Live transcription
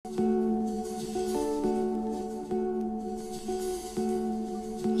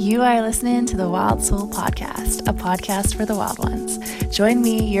You are listening to the Wild Soul Podcast, a podcast for the wild ones. Join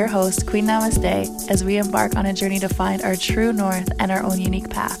me, your host, Queen Namaste, as we embark on a journey to find our true north and our own unique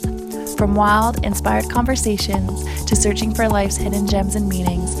path. From wild, inspired conversations to searching for life's hidden gems and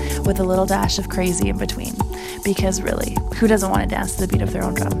meanings with a little dash of crazy in between. Because really, who doesn't want to dance to the beat of their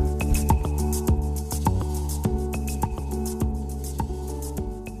own drum?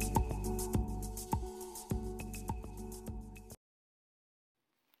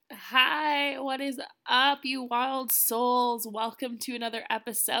 Hi, what is up, you wild souls? Welcome to another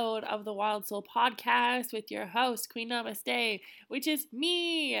episode of the Wild Soul Podcast with your host, Queen Namaste, which is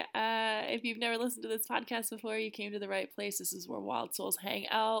me. If you've never listened to this podcast before, you came to the right place. This is where wild souls hang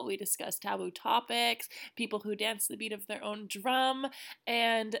out. We discuss taboo topics, people who dance to the beat of their own drum,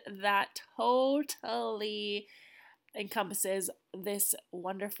 and that totally encompasses this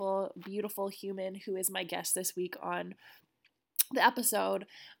wonderful, beautiful human who is my guest this week on the episode.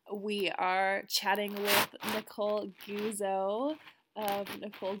 We are chatting with Nicole Guzzo of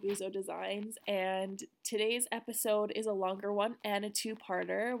Nicole Guzzo Designs, and today's episode is a longer one and a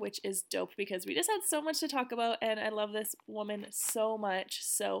two-parter, which is dope because we just had so much to talk about, and I love this woman so much.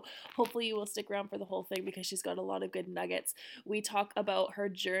 So hopefully you will stick around for the whole thing because she's got a lot of good nuggets. We talk about her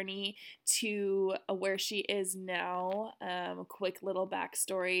journey to where she is now. Quick little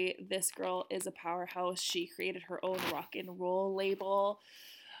backstory: this girl is a powerhouse. She created her own rock and roll label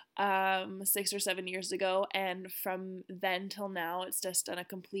 6 or 7 years ago, and from then till now it's just done a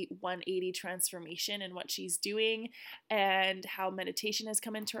complete 180 transformation in what she's doing and how meditation has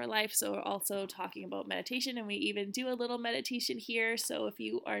come into her life. So we're also talking about meditation, and we even do a little meditation here. So if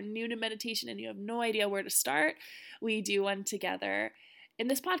you are new to meditation and you have no idea where to start, we do one together in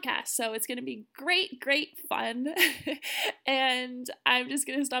this podcast. So it's going to be great fun. And I'm just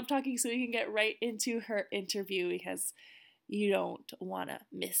going to stop talking so we can get right into her interview because you don't want to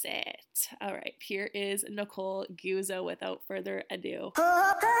miss it. All right, here is Nicole Guzzo without further ado.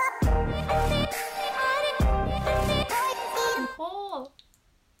 Nicole!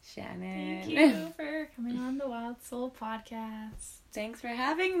 Shannon. Thank you for coming on the Wild Soul Podcast. Thanks for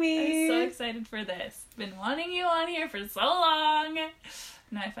having me. I'm so excited for this. Been wanting you on here for so long.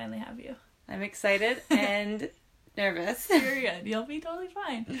 Now I finally have you. I'm excited and nervous. You're good. You'll be totally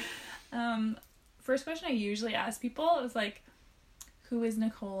fine. First question I usually ask people is like, who is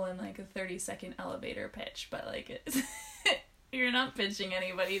Nicole in like a 30-second elevator pitch? But like, you're not pitching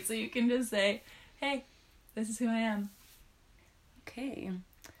anybody, so you can just say, hey, this is who I am. Okay.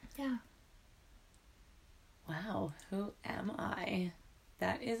 Yeah. Wow, who am I?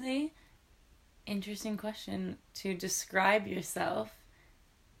 That is a interesting question to describe yourself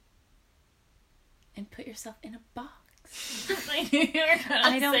and put yourself in a box. I knew you were gonna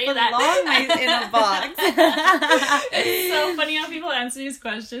I don't say belong that. in a box. It's so funny how people answer these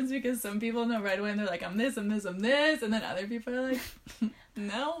questions because some people know right away and they're like, I'm this, and then other people are like,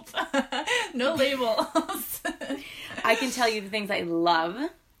 nope, no labels. I can tell you the things I love.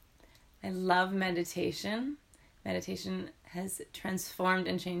 I love meditation. Meditation has transformed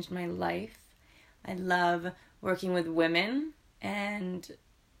and changed my life. I love working with women and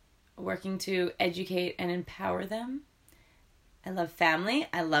working to educate and empower them. I love family.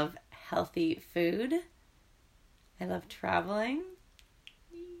 I love healthy food. I love traveling.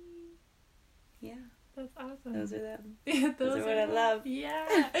 Yeah. That's awesome. Those are them. Yeah, those are what I love.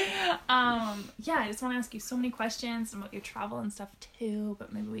 Yeah. Yeah, I just want to ask you so many questions about your travel and stuff too,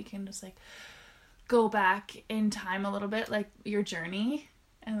 but maybe we can just like go back in time a little bit, like your journey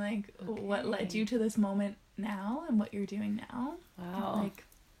and like what led you to this moment now and what you're doing now. Wow. Like,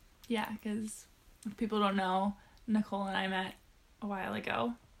 yeah, because if people don't know, Nicole and I met a while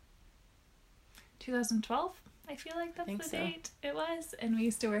ago. 2012, I feel like that's the date it was. And we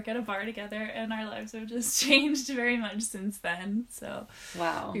used to work at a bar together, and our lives have just changed very much since then. So,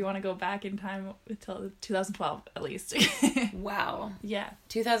 wow. We want to go back in time until 2012, at least. Wow. Yeah.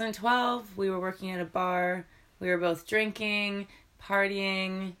 2012, we were working at a bar. We were both drinking,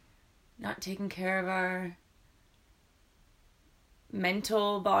 partying, not taking care of our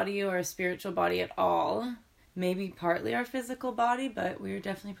mental body or spiritual body at all. Maybe partly our physical body, but we were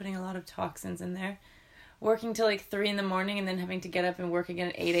definitely putting a lot of toxins in there. Working till like 3 a.m. and then having to get up and work again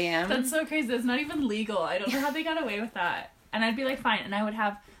at 8 a.m. That's so crazy. That's not even legal. I don't know how they got away with that. And I'd be like, fine. And I would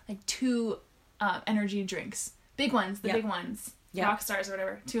have like 2 energy drinks. Big ones. Big ones. Yep. Rock stars or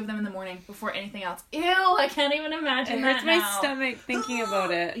whatever. 2 of them in the morning before anything else. Ew, I can't even imagine it that hurts now. my stomach thinking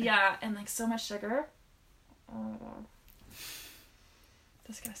about it. Yeah, and like so much sugar. Oh,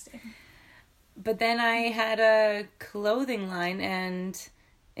 disgusting. But then I had a clothing line and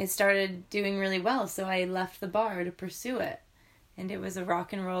it started doing really well, so I left the bar to pursue it. And it was a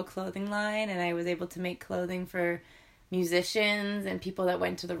rock and roll clothing line, and I was able to make clothing for musicians and people that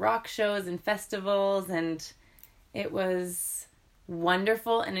went to the rock shows and festivals, and it was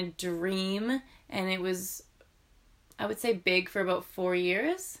wonderful and a dream. And it was, I would say, big for about 4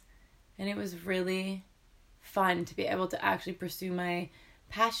 years, and it was really fun to be able to actually pursue my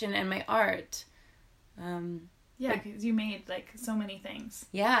passion and my art. Yeah, because you made, like, so many things.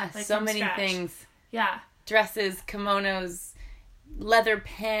 Yeah, like, so from many scratch. things. Yeah. Dresses, kimonos, leather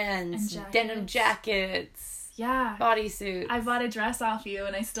pants, And denim jackets, Yeah. bodysuits. I bought a dress off you,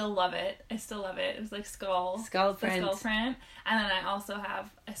 and I still love it. It was like skull Skull print. The skull print. And then I still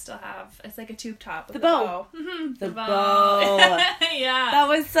have, it's like a tube top with The a bow. bow. The bow. Yeah. That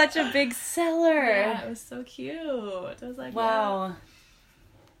was such a big seller. Yeah, it was so cute. I was like, Wow.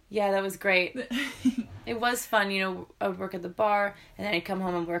 Yeah, that was great. It was fun, you know. I would work at the bar, and then I'd come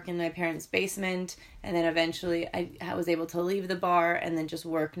home and work in my parents' basement, and then eventually I was able to leave the bar and then just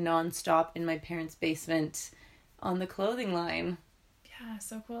work nonstop in my parents' basement on the clothing line. Yeah,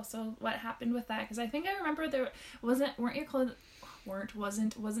 so cool. So what happened with that? Because I think I remember wasn't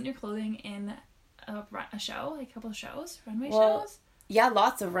your clothing in a show, like a couple of shows, runway shows? Yeah,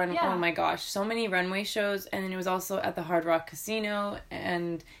 lots of Yeah. Oh my gosh, so many runway shows. And then it was also at the Hard Rock Casino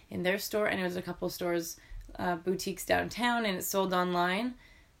and in their store, and it was a couple of stores, boutiques downtown, and it sold online.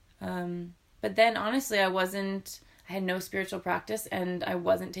 But then honestly, I had no spiritual practice, and I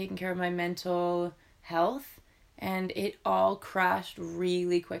wasn't taking care of my mental health, and it all crashed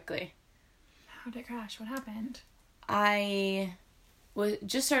really quickly. How did it crash? What happened? I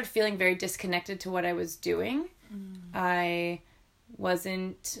just started feeling very disconnected to what I was doing. I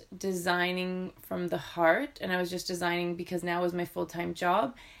wasn't designing from the heart, and I was just designing because now was my full-time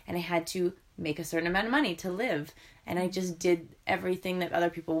job, and I had to make a certain amount of money to live, and I just did everything that other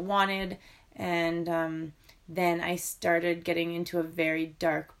people wanted. And then I started getting into a very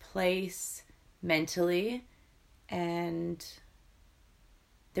dark place mentally, and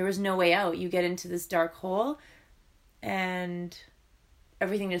there was no way out. You get into this dark hole, and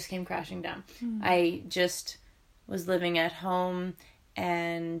everything just came crashing down. I just was living at home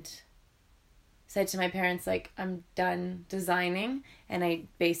and said to my parents, like, I'm done designing. And I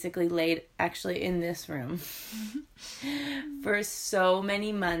basically laid actually in this room for so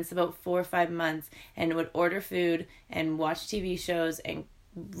many months, about 4 or 5 months, and would order food and watch TV shows and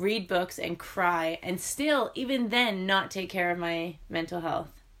read books and cry, and still, even then, not take care of my mental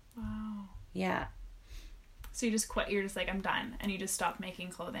health. Wow. Yeah. So you just quit. You're just like, I'm done. And you just stopped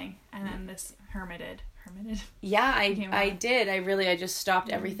making clothing. And then this hermited. Yeah, I did. I just stopped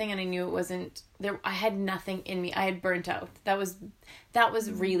everything, and I knew it wasn't there. I had nothing in me. I had burnt out. That was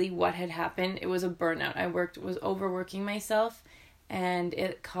really what had happened. It was a burnout. I was overworking myself, and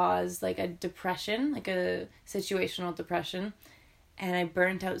it caused like a depression, like a situational depression. And I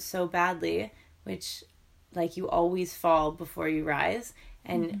burnt out so badly, which, like, you always fall before you rise.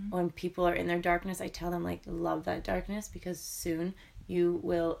 And when people are in their darkness, I tell them, like, love that darkness, because soon you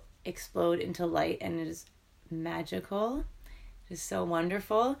will explode into light, and it is magical. It is so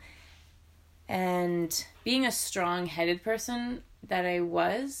wonderful. And being a strong-headed person that I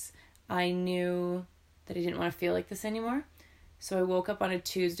was, I knew that I didn't want to feel like this anymore. So I woke up on a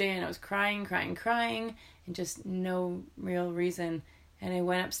Tuesday, and I was crying, and just no real reason. And I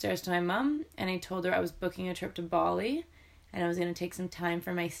went upstairs to my mom, and I told her I was booking a trip to Bali, and I was going to take some time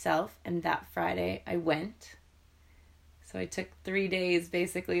for myself. And that Friday, I went. So I took 3 days,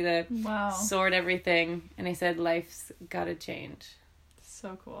 basically, to sort everything. And I said, life's got to change.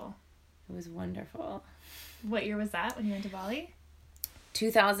 So cool. It was wonderful. What year was that when you went to Bali?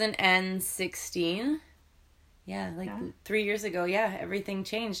 2016. Yeah, 3 years ago. Yeah, everything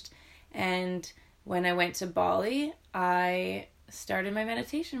changed. And when I went to Bali, I started my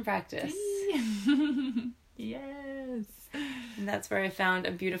meditation practice. Yes. And that's where I found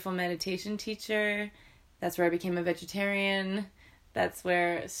a beautiful meditation teacher. That's where I became a vegetarian. That's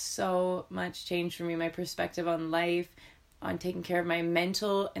where so much changed for me. My perspective on life, on taking care of my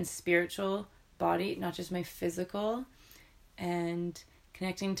mental and spiritual body, not just my physical, and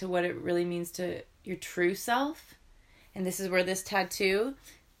connecting to what it really means to your true self. And this is where this tattoo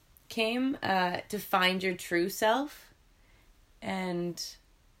came, to find your true self. And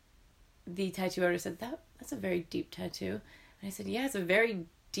the tattoo artist said, that's a very deep tattoo. And I said, yeah, it's a very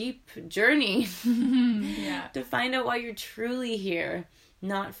deep journey to find out why you're truly here,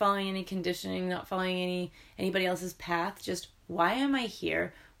 not following any conditioning, not following anybody else's path. Just, why am I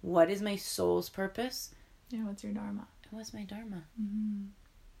here? What is my soul's purpose? Yeah, what's your dharma? What's my dharma?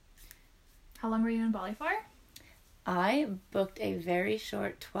 How long were you in Bali for? I booked a very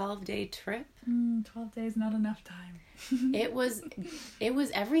short 12-day trip. 12 days, not enough time. It was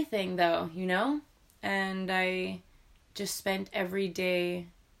everything though, you know? And I just spent every day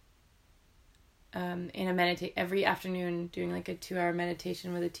every afternoon doing like a 2-hour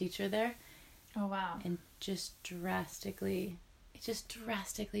meditation with a teacher there. Oh, wow. And it just drastically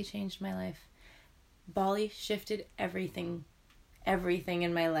changed my life. Bali shifted everything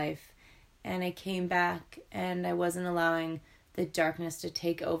in my life. And I came back and I wasn't allowing the darkness to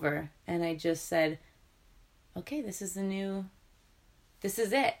take over. And I just said, okay, this is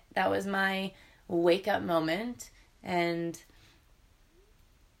it. That was my wake up moment. And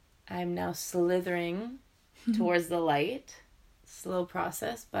I'm now slithering towards the light. Slow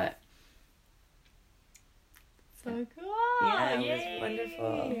process, but so cool. Yeah, it Yay. was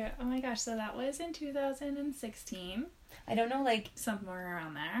wonderful. Oh my gosh, so that was in 2016. I don't know, like, somewhere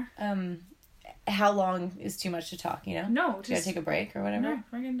around there. How long is too much to talk, you know? No, just... Should I take a break or whatever? No,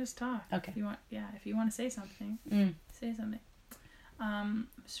 we're gonna just talk. Okay. If you want to say something, say something. I'm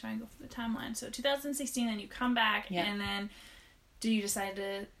just trying to go for the timeline. So 2016, then you come back, and then do you decide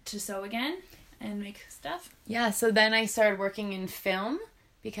to sew again and make stuff? Yeah, so then I started working in film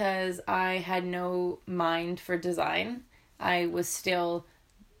because I had no mind for design. I was still,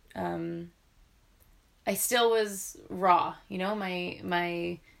 I still was raw, you know,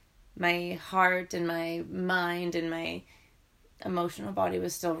 my heart and my mind and my emotional body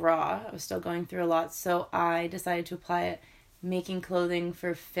was still raw. I was still going through a lot. So I decided to apply it making clothing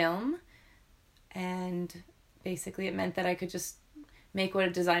for film. And basically it meant that I could just make what a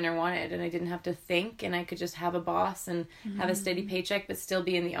designer wanted and I didn't have to think and I could just have a boss and have a steady paycheck but still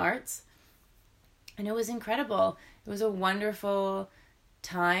be in the arts. And it was incredible. It was a wonderful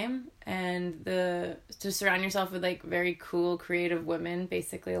time and to surround yourself with like very cool creative women,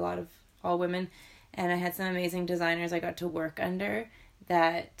 basically all women, and I had some amazing designers I got to work under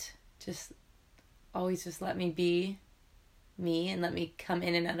that just always just let me be me and let me come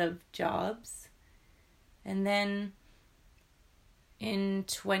in and out of jobs. And then in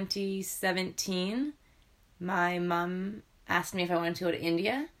 2017 my mom asked me if I wanted to go to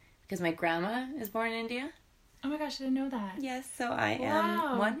India because my grandma is born in India. Oh my gosh, I didn't know that. Yes, so I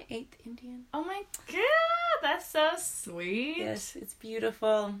am 1/8 Indian. Oh my god, that's so sweet. Yes, it's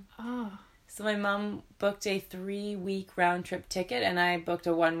beautiful. Oh. So my mom booked a 3-week round trip ticket and I booked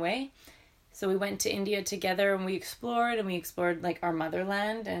a one-way. So we went to India together and we explored like our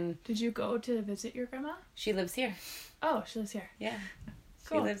motherland. And did you go to visit your grandma? She lives here. Oh, she lives here. Yeah.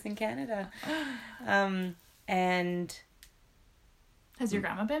 Cool. She lives in Canada. And has your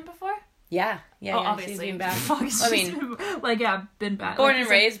grandma been before? Yeah. Obviously. She's been back. Been back. Born and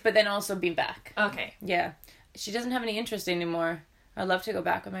raised, but then also been back. Okay. Yeah. She doesn't have any interest anymore. I'd love to go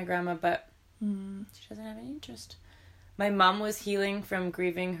back with my grandma, but she doesn't have any interest. My mom was healing from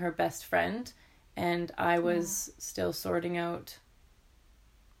grieving her best friend, and I was still sorting out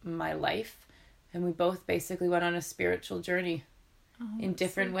my life, and we both basically went on a spiritual journey in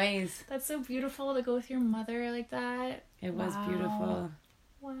different ways. That's so beautiful to go with your mother like that. It was beautiful.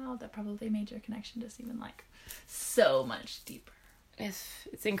 Wow, that probably made your connection just even like so much deeper.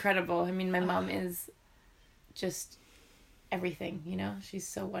 It's incredible. I mean, my mom is just everything, you know? She's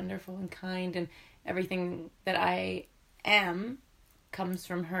so wonderful and kind, and everything that I am comes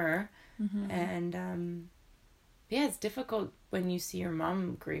from her. And it's difficult when you see your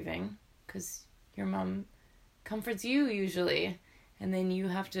mom grieving because your mom comforts you usually, and then you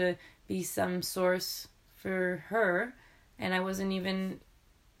have to be some source for her, and I wasn't even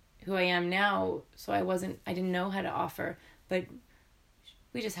who I am now, so I didn't know how to offer, but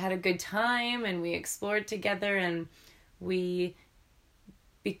we just had a good time and we explored together and we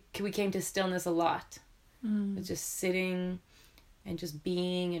came to stillness a lot. With just sitting and just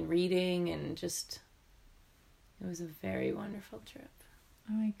being and reading and just, it was a very wonderful trip.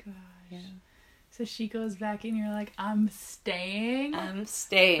 Oh my gosh. Yeah. So she goes back and you're like, I'm staying? That's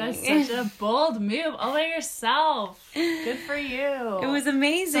such a bold move all by yourself. Good for you. It was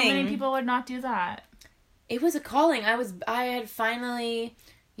amazing. So many people would not do that. It was a calling. I had finally,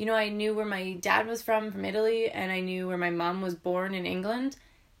 you know, I knew where my dad was from Italy, and I knew where my mom was born in England.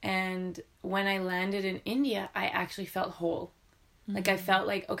 And when I landed in India, I actually felt whole. Like I felt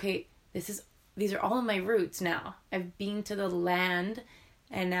like, okay, these are all of my roots now. I've been to the land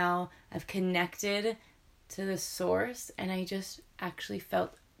and now I've connected to the source, and I just actually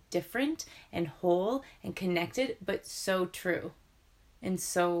felt different and whole and connected, but so true and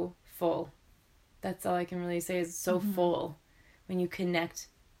so full. That's all I can really say is so full when you connect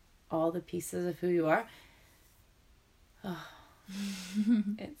all the pieces of who you are. Oh,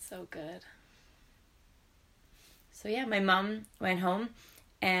 it's so good. So yeah, my mom went home,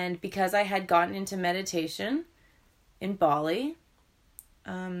 and because I had gotten into meditation in Bali,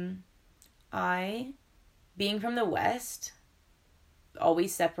 I, being from the West,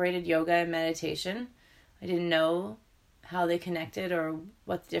 always separated yoga and meditation. I didn't know how they connected or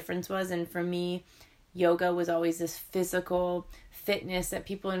what the difference was. And for me, yoga was always this physical fitness that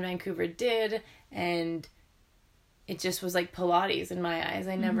people in Vancouver did. And it just was like Pilates in my eyes.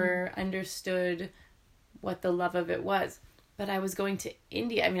 I never understood what the love of it was. But I was going to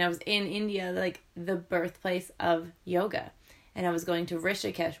India. I mean, I was in India, like the birthplace of yoga. And I was going to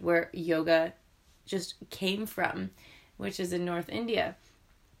Rishikesh, where yoga just came from, which is in North India.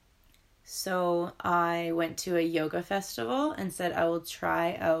 So I went to a yoga festival and said, I will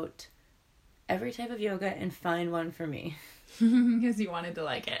try out every type of yoga and find one for me. Because you wanted to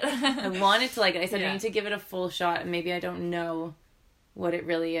like it. I wanted to like it. I said, Yeah. I need to give it a full shot, and maybe I don't know what it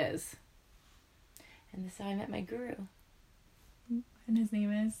really is. And this is how I met my guru. And his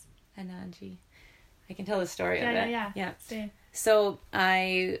name is? Ananji. I can tell the story of it. Yeah. Say. So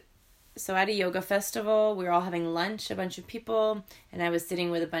at a yoga festival, we were all having lunch, a bunch of people, and I was sitting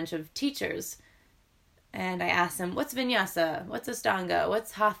with a bunch of teachers. And I asked them, what's vinyasa? What's ashtanga?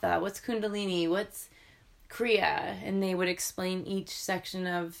 What's hatha? What's kundalini? What's kriya? And they would explain each section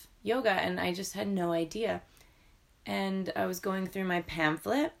of yoga, and I just had no idea. And I was going through my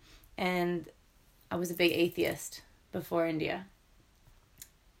pamphlet, and I was a big atheist before India.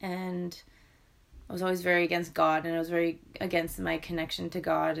 And I was always very against God, and I was very against my connection to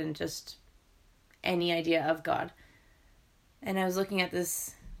God and just any idea of God. And I was looking at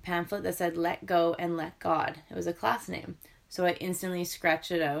this pamphlet that said, Let Go and Let God. It was a class name. So I instantly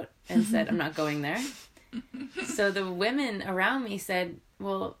scratched it out and said, I'm not going there. So the women around me said,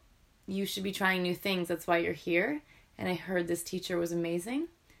 well, you should be trying new things. That's why you're here. And I heard this teacher was amazing.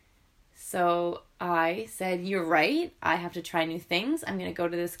 So I said, you're right. I have to try new things. I'm going to go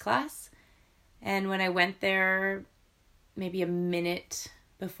to this class. And when I went there, maybe a minute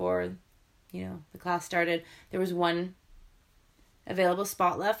before, the class started, there was one available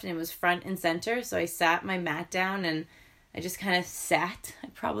spot left, and it was front and center. So I sat my mat down, and I just kind of sat. I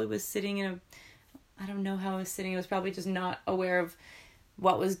probably was sitting I don't know how I was sitting. I was probably just not aware of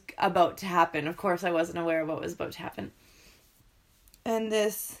what was about to happen. Of course, I wasn't aware of what was about to happen. And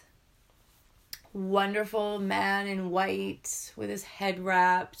this wonderful man in white with his head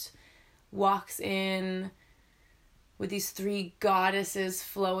wrapped walks in with these 3 goddesses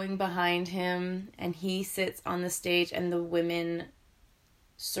flowing behind him, and he sits on the stage, and the women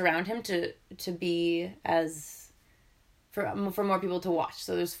surround him to be as for more people to watch.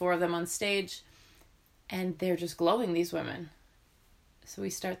 So there's 4 of them on stage, and they're just glowing, these women. So we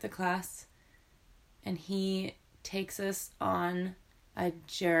start the class, and he takes us on a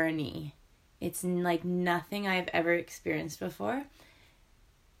journey. It's like nothing I've ever experienced before.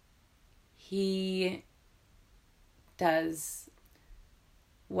 He does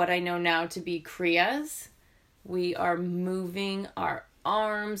what I know now to be kriyas. We are moving our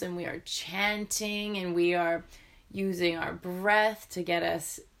arms, and we are chanting, and we are using our breath to get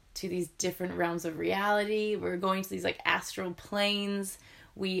us to these different realms of reality. We're going to these like astral planes.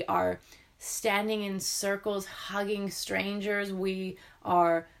 We are standing in circles, hugging strangers. We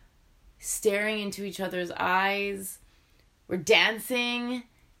are staring into each other's eyes. We're dancing.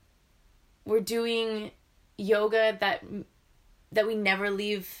 We're doing yoga that we never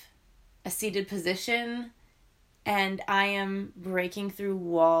leave a seated position. And I am breaking through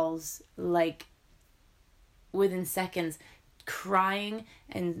walls like within seconds, crying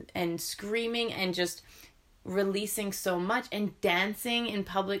and screaming and just releasing so much, and dancing in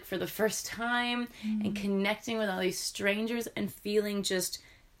public for the first time, and connecting with all these strangers and feeling just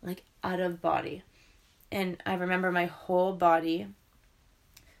like out of body. And I remember my whole body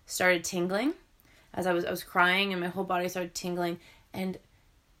started tingling as I was crying, and my whole body started tingling, and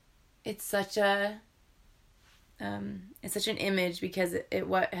it's such an image, because it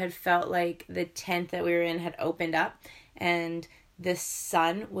what had felt like the tent that we were in had opened up, and the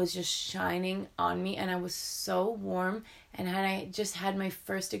sun was just shining on me, and I was so warm, and I just had my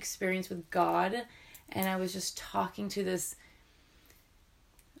first experience with God, and I was just talking to this,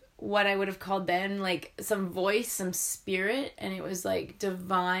 what I would have called then like some voice, some spirit, and it was like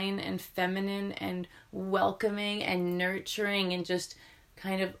divine and feminine and welcoming and nurturing, and just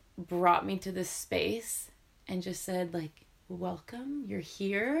kind of brought me to this space and just said like, welcome, you're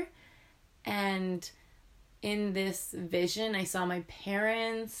here. And in this vision, I saw my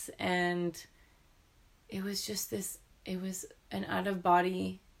parents, and it was just it was an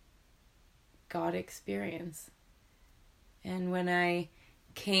out-of-body God experience. And when I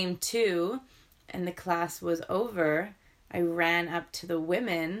came to, and the class was over, I ran up to the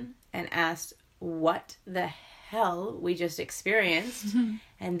women and asked what the hell we just experienced.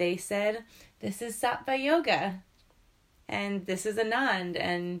 And they said, this is Sattva Yoga. And this is Anand.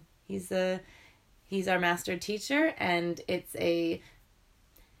 And he's our master teacher. And it's a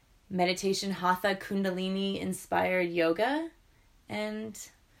meditation Hatha Kundalini inspired yoga. And,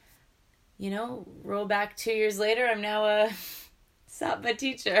 roll back 2 years later, I'm now a Sattva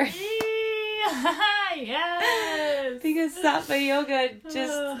teacher. Yes! Because Sattva Yoga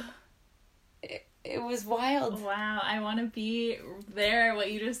just... It was wild. Wow, I want to be there.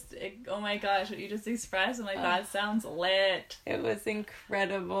 What you just expressed. I'm like, that sounds lit. It was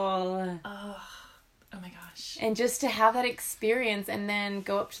incredible. Oh my gosh. And just to have that experience and then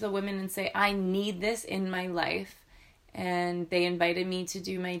go up to the women and say, I need this in my life. And they invited me to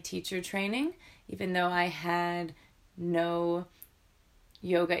do my teacher training, even though I had no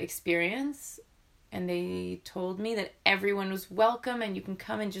yoga experience. And they told me that everyone was welcome and you can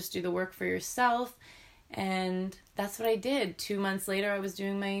come and just do the work for yourself. And that's what I did. 2 months later, I was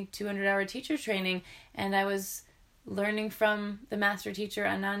doing my 200-hour teacher training. And I was learning from the master teacher,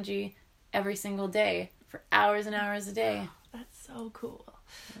 Anandji, every single day for hours and hours a day. That's so cool.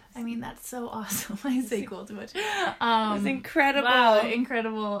 I mean, that's so awesome. I say cool too much. It was incredible. Wow,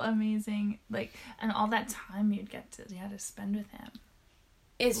 incredible, amazing. And all that time you had to spend with him.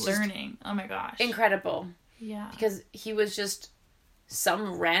 It's learning. Oh my gosh. Incredible. Yeah. Because he was just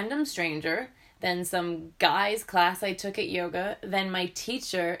some random stranger, then some guy's class I took at yoga, then my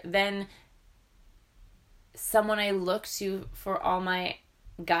teacher, then someone I looked to for all my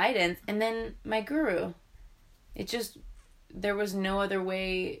guidance, and then my guru. There was no other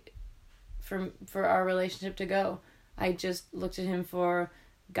way for our relationship to go. I just looked at him for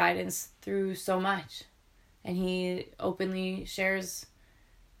guidance through so much. And he openly shares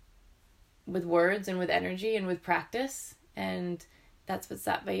with words and with energy and with practice, and that's what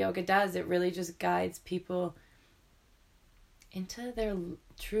Sattva Yoga does. It really just guides people into their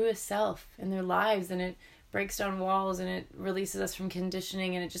truest self in their lives, and it breaks down walls, and it releases us from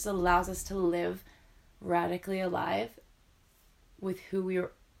conditioning, and it just allows us to live radically alive with who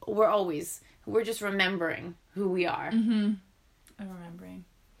we're just remembering who we are. I'm remembering.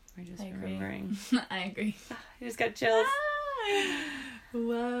 We're just remembering. I agree. I just got chills.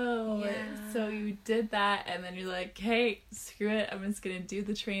 Whoa. Yeah. So you did that, and then you're like, hey, screw it, I'm just gonna do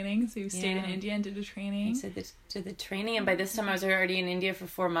the training. So you stayed in India and did the training. I did the training, and by this time I was already in India for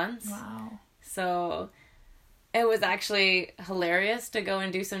 4 months. Wow. So it was actually hilarious to go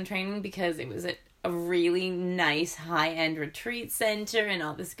and do some training, because it was at a really nice high-end retreat center and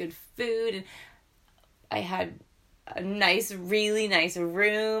all this good food, and I had a really nice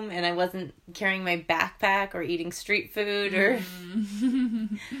room, and I wasn't carrying my backpack or eating street food or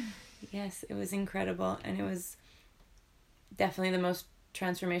Yes, it was incredible, and it was definitely the most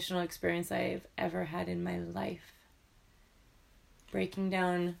transformational experience I've ever had in my life. Breaking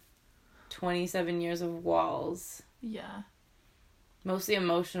down 27 years of walls. Yeah. Mostly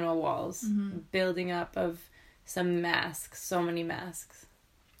emotional walls. Building up of some masks, so many masks.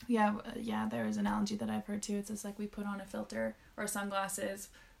 Yeah, there is an analogy that I've heard too. It's just like we put on a filter or sunglasses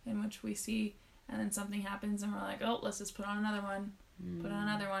in which we see, and then something happens and we're like, oh, let's just put on another one,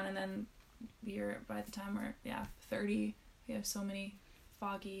 and then by the time we're 30, we have so many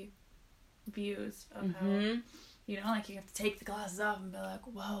foggy views of how, you have to take the glasses off and be like,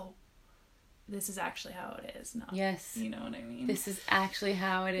 whoa, this is actually how it is. Yes. You know what I mean? This is actually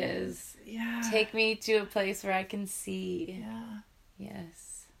how it is. Yeah. Take me to a place where I can see. Yeah. Yes.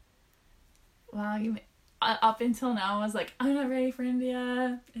 Wow, up until now I was like, I'm not ready for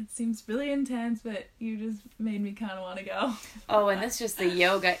India. It seems really intense, but you just made me kind of want to go. Oh, and that's just the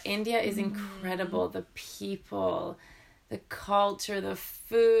yoga. India is incredible. The people, the culture, the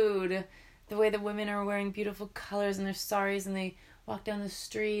food, the way the women are wearing beautiful colors in their saris and they walk down the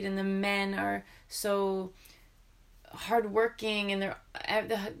street, and the men are so hardworking, and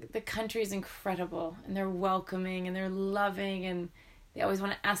the country is incredible, and they're welcoming and they're loving, and they always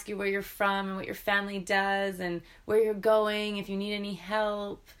want to ask you where you're from and what your family does and where you're going. If you need any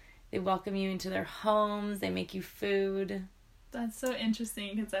help, they welcome you into their homes. They make you food. That's so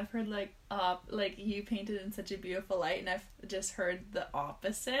interesting, because I've heard you painted in such a beautiful light, and I've just heard the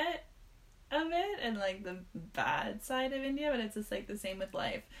opposite of it and the bad side of India. But it's just the same with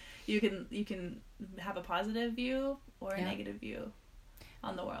life. You can have a positive view or a negative view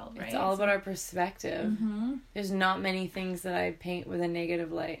on the world, right? It's all about our perspective. There's not many things that I paint with a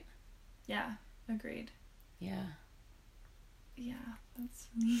negative light. Yeah, agreed. Yeah. Yeah, that's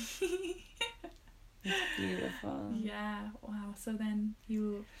me. It's beautiful. Yeah. Wow. So then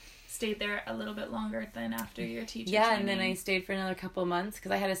you stayed there a little bit longer than after your teacher Yeah, training. and then I stayed for another couple months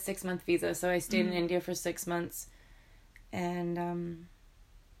because I had a 6-month visa. So I stayed in India for 6 months. And,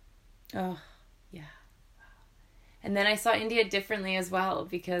 oh, yeah. And then I saw India differently as well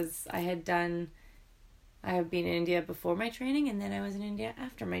because I had been in India before my training and then I was in India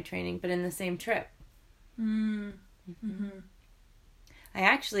after my training, but in the same trip. I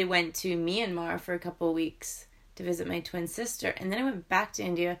actually went to Myanmar for a couple of weeks to visit my twin sister, and then I went back to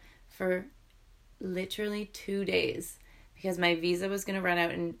India for literally 2 days because my visa was going to run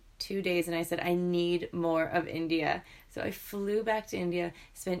out in 2 days, and I said, I need more of India. So I flew back to India,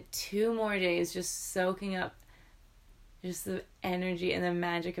 spent 2 more days just soaking up just the energy and the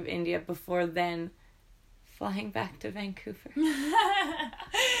magic of India before then flying back to Vancouver.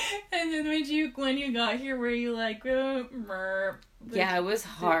 And then when you got here, were you like, yeah, it was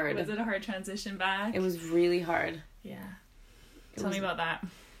hard. Was it a hard transition back? It was really hard. Yeah. Tell me about that.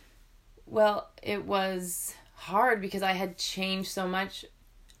 Well, it was hard because I had changed so much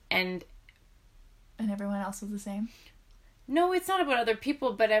and everyone else was the same? No, it's not about other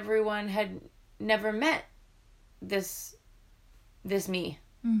people, but everyone had never met this me.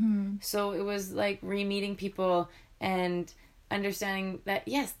 So it was like re-meeting people and understanding that,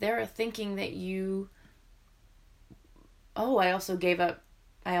 yes, they're thinking that you... Oh, I also gave up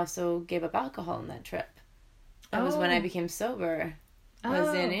alcohol on that trip. That was when I became sober.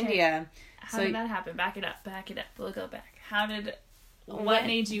 Was in India. How did that happen? Back it up. We'll go back. What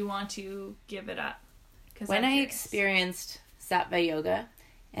made you want to give it up? When I experienced Sattva yoga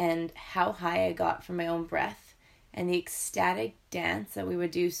and how high I got from my own breath and the ecstatic dance that we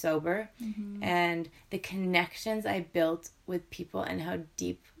would do sober and the connections I built with people and how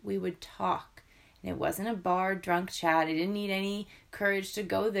deep we would talk. And it wasn't a bar drunk chat. I didn't need any courage to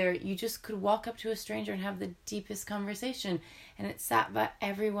go there. You just could walk up to a stranger and have the deepest conversation. And at Sattva,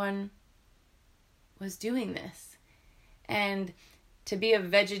 everyone was doing this. And to be a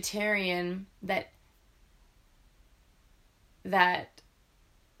vegetarian that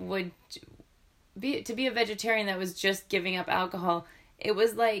would be a vegetarian that was just giving up alcohol, it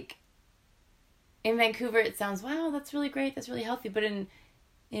was like in Vancouver it sounds, wow, that's really great, that's really healthy, but in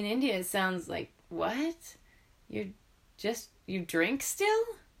India it sounds like, what? You drink still?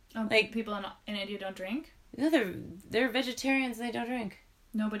 Like people in India don't drink? No, they're vegetarians and they don't drink.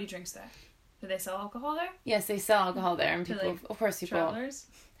 Nobody drinks there. Do they sell alcohol there? Yes, they sell alcohol there, and people, of course, people. Travelers.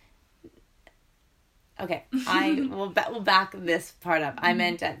 Okay, I will back this part up. I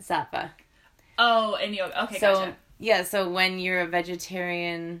meant at Sattva. Oh, and yoga. Okay, so, gotcha. Yeah, so when you're a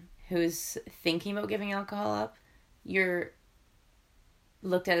vegetarian who's thinking about giving alcohol up, you're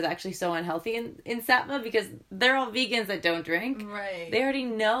looked at as actually so unhealthy in Sattva because they're all vegans that don't drink. Right. They already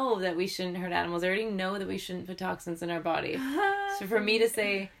know that we shouldn't hurt animals. They already know that we shouldn't put toxins in our body. So for me to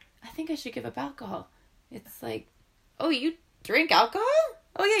say, I think I should give up alcohol, it's like, oh, you drink alcohol?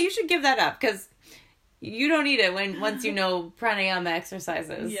 Oh yeah, you should give that up because you don't need it once you know pranayama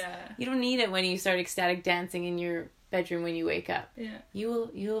exercises. Yeah. You don't need it when you start ecstatic dancing in your bedroom when you wake up. Yeah.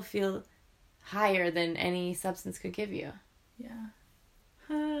 You will feel higher than any substance could give you. Yeah.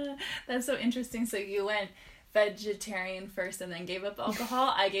 That's so interesting. So you went vegetarian first and then gave up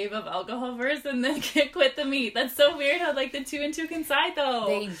alcohol. I gave up alcohol first and then quit the meat. That's so weird how like the 2 and 2 coincide though.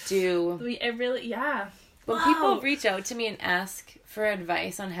 They do. It really, yeah. When people reach out to me and ask for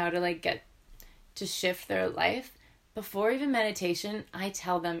advice on how to like get to shift their life, before even meditation, I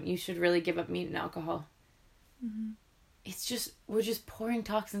tell them you should really give up meat and alcohol. It's just, we're just pouring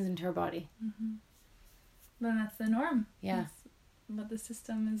toxins into our body. Then that's the norm. Yeah. That's what the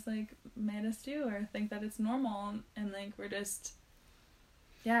system is like made us do, or think that it's normal, and like we're just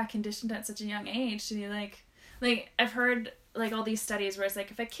conditioned at such a young age to be like I've heard like all these studies where it's like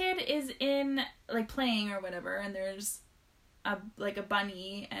if a kid is in like playing or whatever and there's a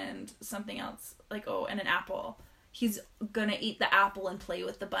bunny and something else and an apple, he's gonna eat the apple and play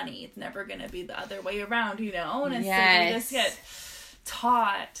with the bunny. It's never gonna be the other way around, and it's like we just get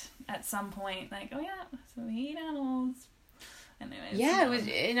taught at some point like, oh yeah, so we eat animals. Anyways, it was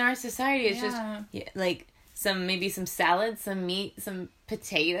in our society. It's just like maybe some salad, some meat, some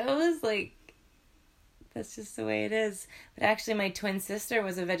potatoes. Like that's just the way it is. But actually, my twin sister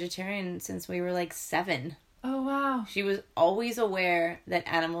was a vegetarian since we were like 7. Oh wow! She was always aware that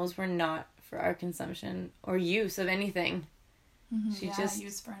animals were not for our consumption or use of anything. She just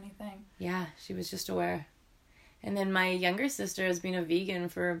use for anything. Yeah, she was just aware. And then my younger sister has been a vegan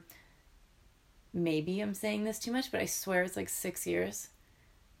for, maybe I'm saying this too much, but I swear it's like 6 years.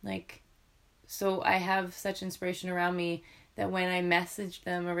 Like, so I have such inspiration around me that when I messaged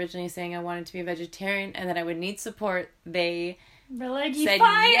them originally saying I wanted to be a vegetarian and that I would need support, they We're like, said,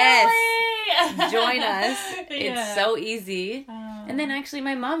 finally! yes, join us. Yeah. It's so easy. And then actually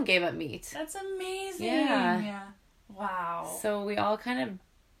my mom gave up meat. That's amazing. Yeah. Wow. So we all kind of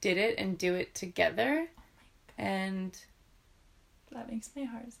did it and do it together. And that makes my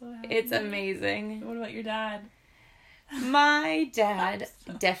heart so happy. it's amazing. What about your dad? My dad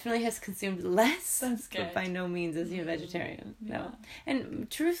definitely has consumed less. That's good. But by no means is he a vegetarian. Yeah. No. And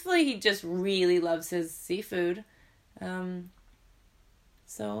truthfully, he just really loves his seafood.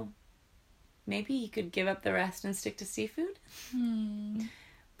 So maybe he could give up the rest and stick to seafood.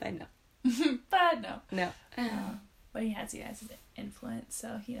 But no. But no. No. But he has you guys' influence,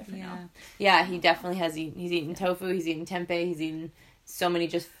 so he never know. Yeah, he definitely has. He's eaten tofu, he's eaten tempeh, he's eaten so many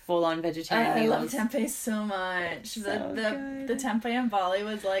just full-on vegetarian I meals. love tempeh so much. So The tempeh in Bali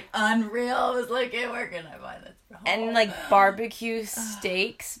was like unreal. It was like, hey, where can I buy this from? And like barbecue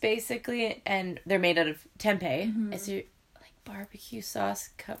steaks, basically, and they're made out of tempeh. It's your like barbecue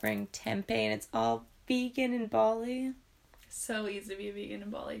sauce covering tempeh, and it's all vegan in Bali. So easy to be a vegan in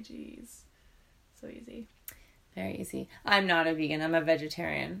Bali, jeez. So easy. Very easy. I'm not a vegan. I'm a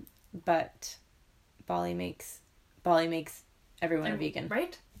vegetarian, but Bali makes everyone a vegan.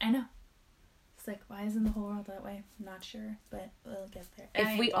 Right? I know. It's like, why isn't the whole world that way? I'm not sure, but we'll get there.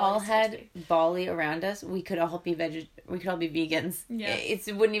 If we all had Bali around us, we could all be vegans. Yeah. It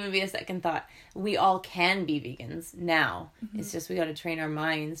wouldn't even be a second thought. We all can be vegans now. It's just we got to train our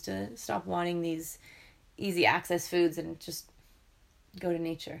minds to stop wanting these easy access foods and just go to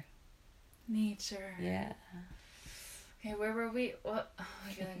nature. Nature. Yeah. Okay, where were we? What? Oh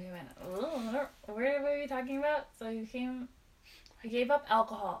my god, we went. Where were we talking about? So you gave up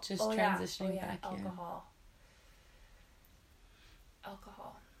alcohol. Just transitioning back. Alcohol.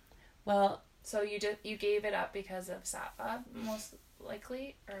 Alcohol. Well. So you gave it up because of Sattva, most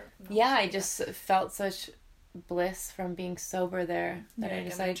likely, or no? Yeah, I just felt such bliss from being sober there that I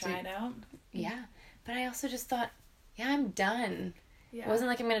decided to try it out. Yeah, but I also just thought, yeah, I'm done. Yeah. It wasn't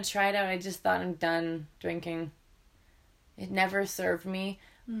like I'm gonna try it out. I just thought I'm done drinking. It never served me.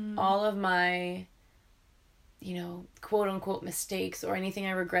 All of my, quote unquote mistakes or anything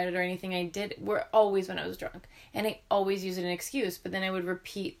I regretted or anything I did were always when I was drunk. And I always used it as an excuse, but then I would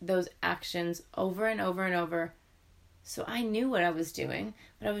repeat those actions over and over and over. So I knew what I was doing,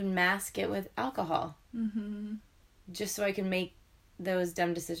 but I would mask it with alcohol. Just so I could make those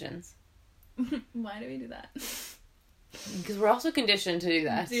dumb decisions. Why do we do that? Because we're also conditioned to do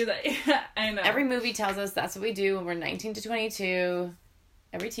that. Yeah, I know. Every movie tells us that's what we do when we're 19 to 22.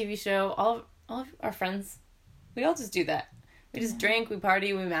 Every TV show, all of our friends, we all just do that. We just drink, we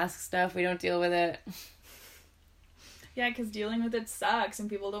party, we mask stuff, we don't deal with it. Yeah, because dealing with it sucks and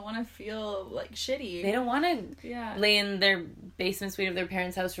people don't want to feel like shitty. They don't want to lay in their basement suite of their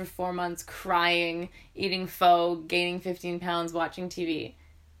parents' house for 4 months crying, eating pho, gaining 15 pounds, watching TV.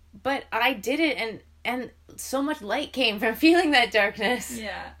 But I did it and so much light came from feeling that darkness.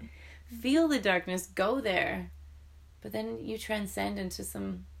 Yeah. Feel the darkness, go there. But then you transcend into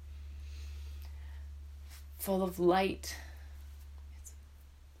some full of light.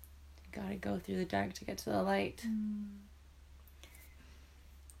 You gotta go through the dark to get to the light.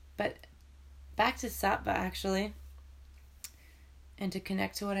 But back to Sattva, actually. And to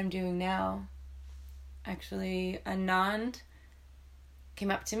connect to what I'm doing now. Actually, Anand came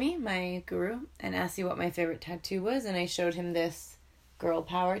up to me, my guru, and asked me what my favorite tattoo was, and I showed him this girl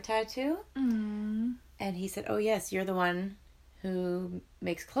power tattoo. And he said, oh yes, you're the one who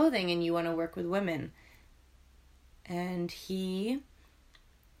makes clothing and you want to work with women. And he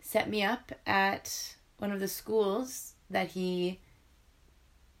set me up at one of the schools that he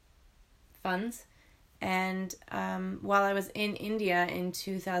funds. And while I was in India in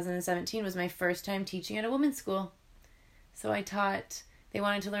 2017 was my first time teaching at a women's school. So I taught, they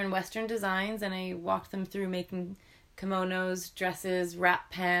wanted to learn Western designs, and I walked them through making kimonos, dresses,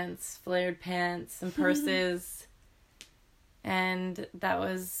 wrap pants, flared pants, and purses. And that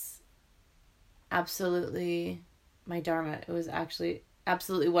was absolutely my dharma. It was actually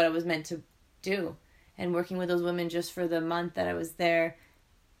absolutely what I was meant to do. And working with those women just for the month that I was there,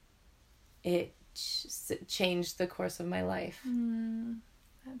 it changed the course of my life.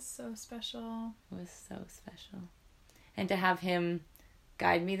 That's so special. It was so special. And to have him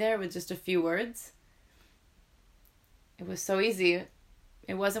guide me there with just a few words, it was so easy.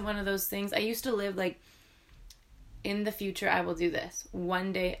 It wasn't one of those things. I used to live like, in the future, I will do this.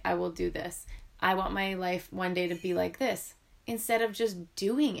 One day, I will do this. I want my life one day to be like this. Instead of just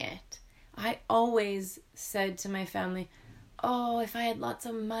doing it. I always said to my family, oh, if I had lots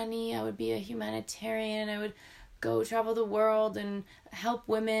of money, I would be a humanitarian. I would go travel the world and help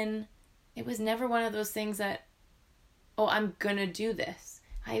women. It was never one of those things that, oh, I'm gonna do this.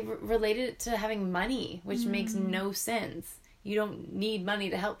 I related it to having money, which makes no sense. You don't need money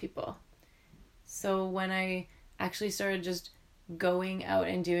to help people. So when I actually started just going out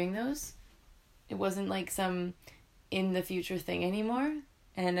and doing those, it wasn't like some in the future thing anymore.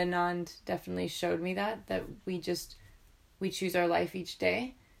 And Anand definitely showed me that we choose our life each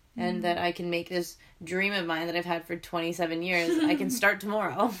day, and that I can make this dream of mine that I've had for 27 years. I can start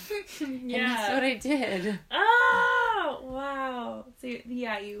tomorrow. Yeah. And that's what I did. Oh, wow.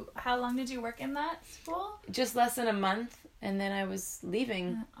 So, how long did you work in that school? Just less than a month, and then I was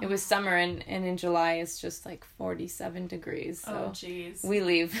leaving. It was summer, and in July it's just like 47 degrees. So jeez. we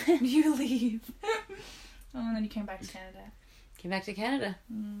leave. You leave. And then you came back to Canada. Came back to Canada.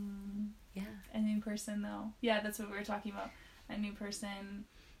 Yeah. A new person, though. Yeah, that's what we were talking about. A new person.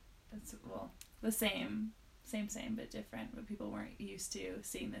 That's, the same, but different. But people weren't used to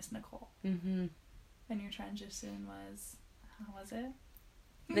seeing this Nicole. Mm-hmm. And your transition how was it?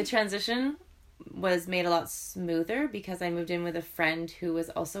 The transition was made a lot smoother because I moved in with a friend who was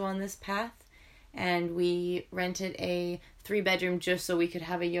also on this path. And we rented a 3-bedroom just so we could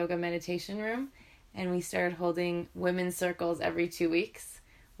have a yoga meditation room. And we started holding women's circles every 2 weeks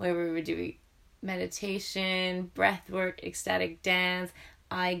where we would do meditation, breath work, ecstatic dance,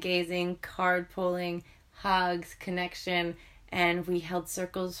 eye gazing, card pulling, hugs, connection. And we held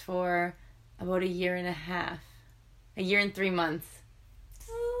circles for about 1.5 years. 1 year and 3 months.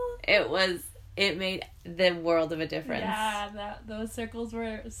 It made the world of a difference. Yeah, those circles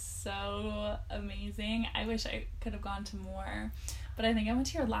were so amazing. I wish I could have gone to more. But I think I went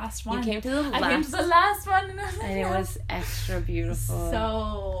to your last one. You came to the last. I came to the last one. And it was extra beautiful.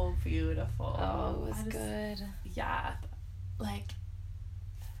 So beautiful. Oh, it was good. Yeah.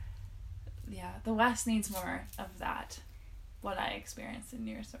 The West needs more of that. What I experienced in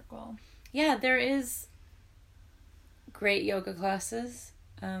your circle. Yeah, there is great yoga classes.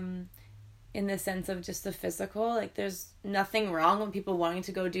 In the sense of just the physical. Like, there's nothing wrong with people wanting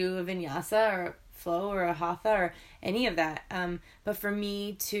to go do a vinyasa or a flow or a hatha or any of that. But for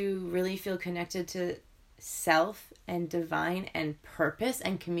me to really feel connected to self and divine and purpose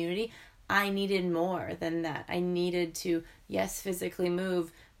and community, I needed more than that. I needed to, yes, physically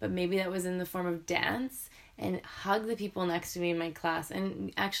move, but maybe that was in the form of dance and hug the people next to me in my class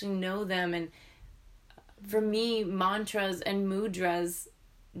and actually know them. And for me, mantras and mudras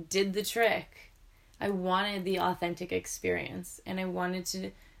did the trick. I wanted the authentic experience, and I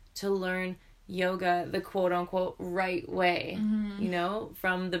wanted to learn yoga the quote unquote right way,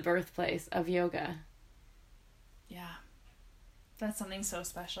 from the birthplace of yoga. Yeah. That's something so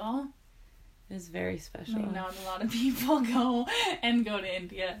special. It was very special. I know a lot of people go to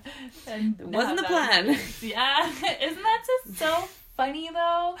India. And it wasn't the plan. Yeah. Isn't that just so funny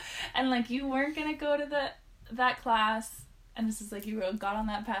though? And you weren't going to go to that class. And this is you got on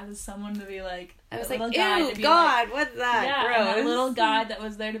that path as someone to be like, I was like, ew, God, what's that? Yeah, gross. And that little guide that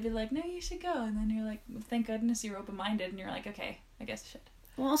was there to be like, no, you should go. And then you're like, thank goodness you're open-minded. And you're like, okay, I guess I should.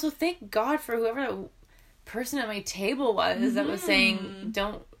 Well, also thank God for whoever that person at my table was that was saying,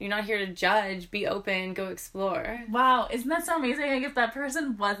 you're not here to judge, be open, go explore. Wow, isn't that so amazing? If that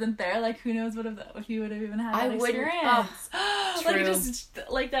person wasn't there, who knows if you would have even had that experience. True. Just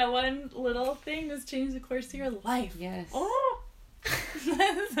that one little thing just changed the course of your life. Yes. Oh.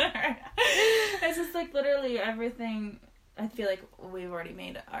 It's just literally everything. I feel like we've already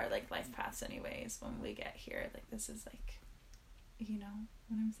made our life paths anyways when we get here. This is you know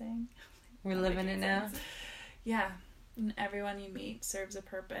what I'm saying? We're living it now. Yeah. And everyone you meet serves a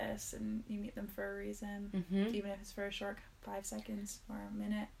purpose, and you meet them for a reason, even if it's for a short 5 seconds or a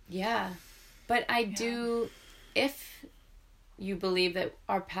minute. Yeah. But I do, if you believe that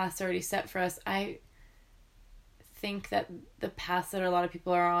our path's already set for us, I think that the paths that a lot of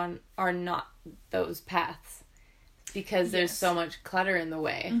people are on are not those paths, because there's so much clutter in the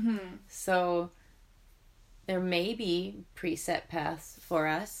way. So there may be preset paths for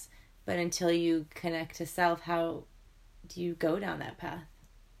us, but until you connect to self, how do you go down that path?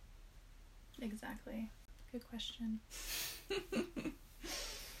 Exactly. Good question.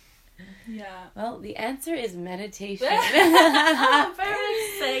 Yeah. Well, the answer is meditation. Perfect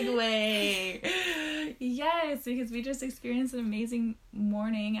segue. Yes, because we just experienced an amazing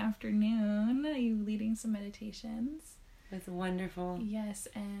morning, afternoon. You leading some meditations. It's wonderful. Yes,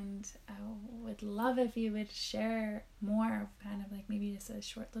 and I would love if you would share more, kind of maybe just a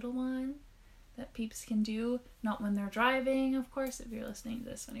short little one that peeps can do. Not when they're driving, of course, if you're listening to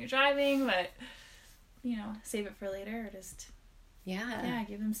this when you're driving, but, save it for later, or just Yeah,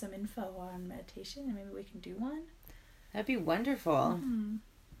 give them some info on meditation and maybe we can do one. That'd be wonderful. Mm-hmm.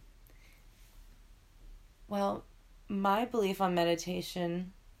 Well, my belief on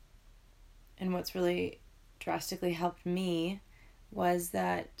meditation and what's really drastically helped me was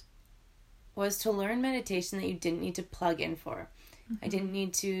to learn meditation that you didn't need to plug in for. I didn't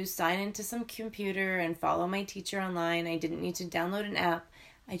need to sign into some computer and follow my teacher online. I didn't need to download an app.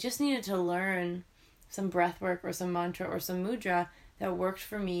 I just needed to learn some breath work or some mantra or some mudra that worked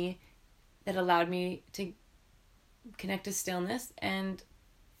for me, that allowed me to connect to stillness and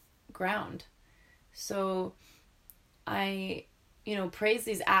ground. So I, praise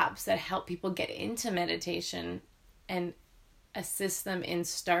these apps that help people get into meditation and assist them in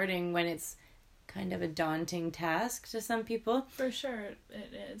starting when it's kind of a daunting task to some people. For sure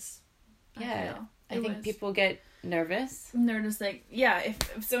it is. Yeah. I think people get nervous. And they're just like, if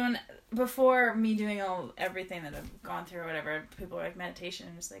someone, before me doing everything that I've gone through or whatever, people are like, meditation,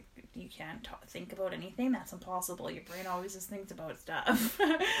 and it's like, you can't think about anything, that's impossible. Your brain always just thinks about stuff.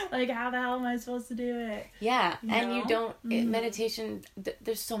 Like, how the hell am I supposed to do it? Yeah, you don't, meditation,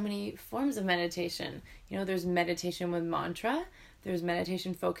 there's so many forms of meditation. There's meditation with mantra, there's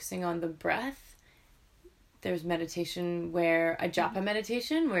meditation focusing on the breath, there's meditation where, a japa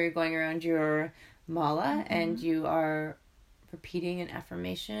meditation, where you're going around your mala and you are repeating an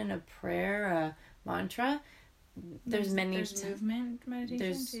affirmation, a prayer, a mantra. There's movement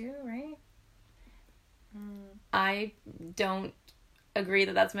meditation too, right? I don't agree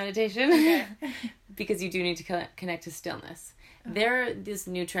that that's meditation. Okay. Because you do need to connect to stillness. There, this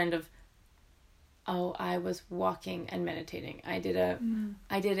new trend of, I was walking and meditating. I did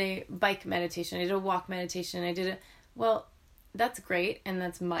a bike meditation. I did a walk meditation. Well, that's great, and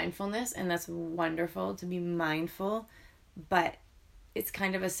that's mindfulness, and that's wonderful to be mindful, but it's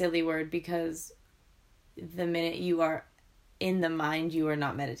kind of a silly word, because the minute you are in the mind, you are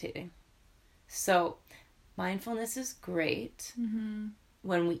not meditating. So mindfulness is great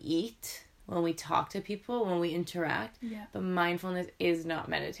when we eat, when we talk to people, when we interact, but mindfulness is not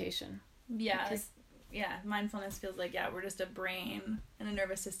meditation. Yeah. Mindfulness feels like, we're just a brain and a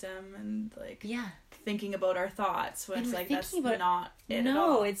nervous system and thinking about our thoughts. So it's like, that's not it at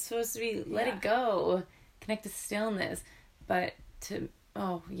all. It's supposed to be let it go, connect to stillness. But to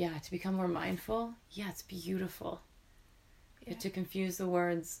become more mindful, it's beautiful. Yeah. To confuse the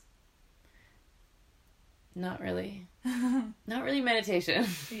words, not really meditation.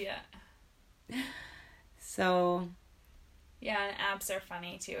 Yeah. So... Yeah, and apps are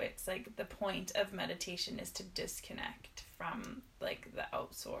funny too. It's like the point of meditation is to disconnect from like the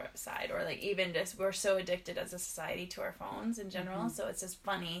outside, or like even just, we're so addicted as a society to our phones in general. So it's just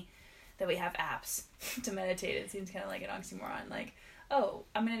funny that we have apps to meditate. It seems kind of like an oxymoron. Like,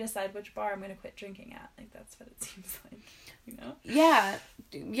 I'm going to decide which bar I'm going to quit drinking at. Like, that's what it seems like, Yeah,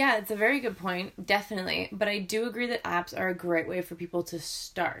 it's a very good point. Definitely. But I do agree that apps are a great way for people to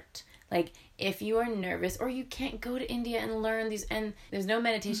start. Like, if you are nervous or you can't go to India and learn these, and there's no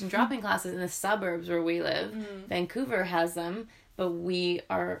meditation drop-in classes in the suburbs where we live. Vancouver has them, but we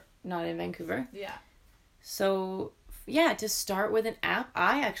are not in Vancouver. Yeah. So, to start with an app,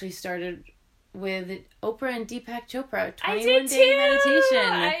 I actually started with Oprah and Deepak Chopra, 21-day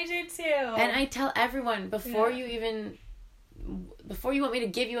meditation. I did too. And I tell everyone, before you want me to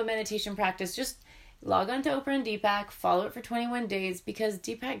give you a meditation practice, just log on to Oprah and Deepak, follow it for 21 days, because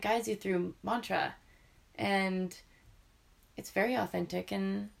Deepak guides you through mantra. And it's very authentic,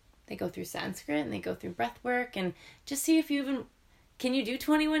 and they go through Sanskrit, and they go through breath work, and just see if you even... Can you do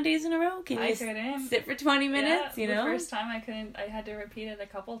 21 days in a row? Can you sit for 20 minutes, The first time I couldn't. I had to repeat it a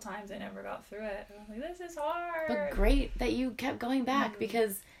couple times. I never got through it. I was like, this is hard. But great that you kept going back,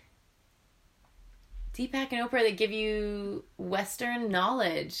 because Deepak and Oprah, they give you Western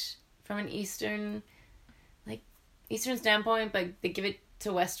knowledge from an Eastern standpoint, but they give it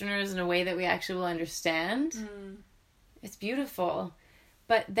to Westerners in a way that we actually will understand. It's beautiful.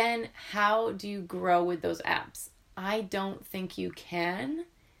 But then how do you grow with those apps? I don't think you can.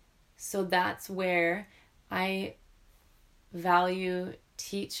 So that's where I value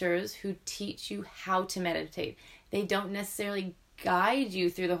teachers who teach you how to meditate. They don't necessarily guide you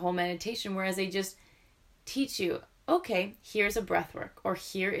through the whole meditation, whereas they just teach you, okay, here's a breath work, or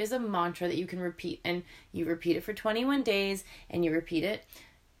here is a mantra that you can repeat, and you repeat it for 21 days, and you repeat it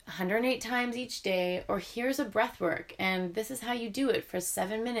 108 times each day, or here's a breath work, and this is how you do it for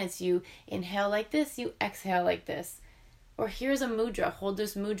 7 minutes. You inhale like this, you exhale like this. Or here's a mudra, hold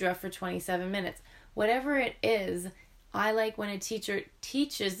this mudra for 27 minutes. Whatever it is, I like when a teacher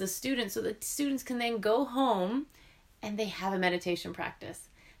teaches the students so that students can then go home and they have a meditation practice.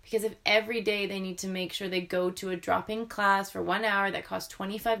 Because if every day they need to make sure they go to a drop-in class for 1 hour that costs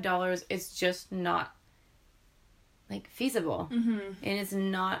 $25, it's just not like feasible. And it's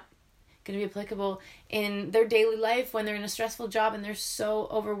not going to be applicable in their daily life when they're in a stressful job and they're so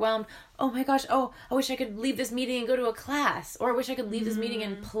overwhelmed. Oh my gosh, I wish I could leave this meeting and go to a class, or I wish I could leave this meeting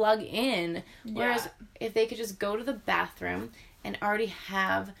and plug in. Whereas if they could just go to the bathroom and already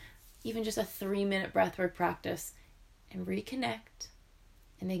have even just a 3-minute breathwork practice and reconnect,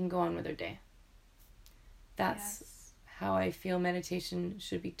 and they can go on with their day. That's how I feel meditation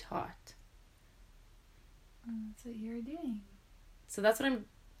should be taught. That's what you're doing. So that's what I'm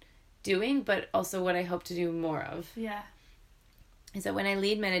doing, but also what I hope to do more of. Yeah. Is that when I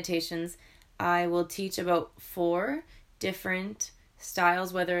lead meditations, I will teach about 4 different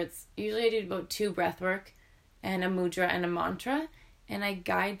styles, whether it's, usually I do about 2 breathwork and a mudra and a mantra, and I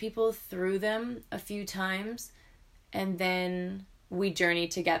guide people through them a few times, and then we journey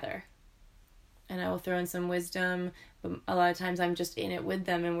together. And I will throw in some wisdom, but a lot of times I'm just in it with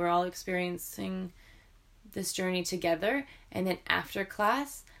them, and we're all experiencing this journey together. And then after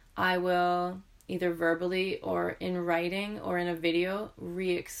class, I will either verbally or in writing or in a video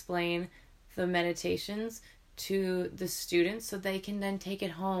re-explain the meditations to the students so they can then take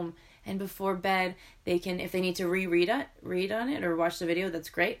it home. And before bed, they can, if they need to read on it or watch the video, that's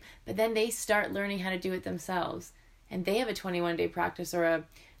great. But then they start learning how to do it themselves. And they have a 21-day practice or a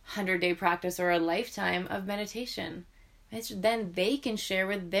 100-day practice or a lifetime of meditation. Then they can share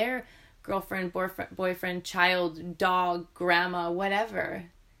with their girlfriend, boyfriend, child, dog, grandma, whatever.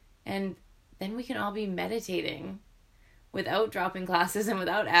 And then we can all be meditating without dropping classes and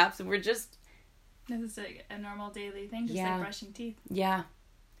without apps. And we're just... This is like a normal daily thing, just like brushing teeth. Yeah.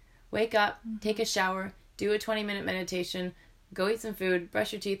 Wake up, take a shower, do a 20-minute meditation, go eat some food,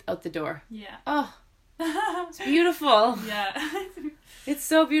 brush your teeth, out the door. Yeah. Oh, it's beautiful. Yeah. It's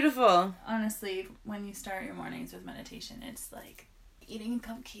so beautiful. Honestly, when you start your mornings with meditation, it's like eating a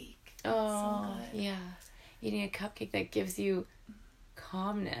cupcake. Oh, so yeah. Eating a cupcake that gives you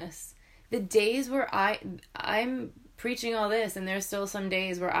calmness. The days where I'm preaching all this, and there's still some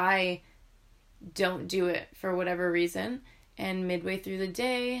days where I don't do it for whatever reason, and midway through the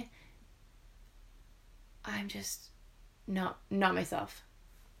day, I'm just not myself.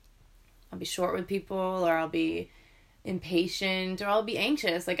 I'll be short with people, or I'll be impatient, or I'll be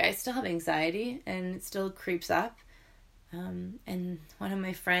anxious. Like, I still have anxiety, and it still creeps up. And one of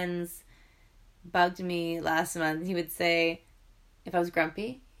my friends bugged me last month. He would say, if I was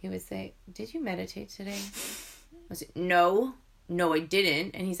grumpy, he would say, "Did you meditate today?" I was like, No, I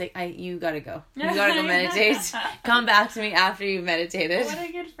didn't. And he's like, you gotta go. You gotta go meditate. Come back to me after you've meditated. What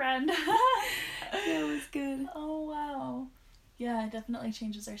a good friend. That was good. Oh, wow. Yeah, it definitely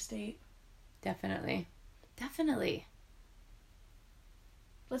changes our state. Definitely. Can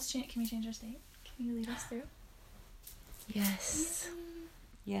we change our state? Can you lead us through? Yes.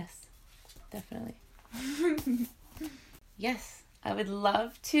 Yes. Definitely. Yes. I would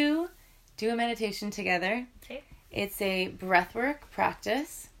love to do a meditation together. Okay. It's a breathwork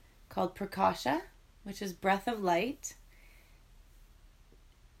practice called Prakasha, which is breath of light.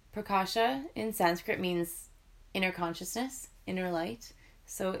 Prakasha in Sanskrit means inner consciousness, inner light.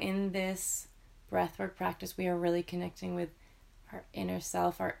 So in this breathwork practice, we are really connecting with our inner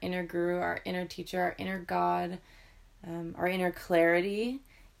self, our inner guru, our inner teacher, our inner God, our inner clarity,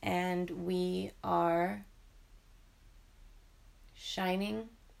 and we are shining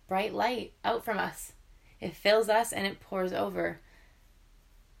bright light out from us. It fills us and it pours over.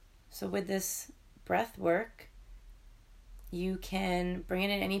 So with this breath work, you can bring it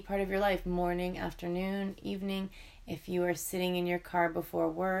in any part of your life, morning, afternoon, evening. If you are sitting in your car before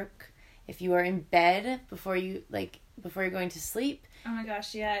work, if you are in bed before you're going to sleep. Oh my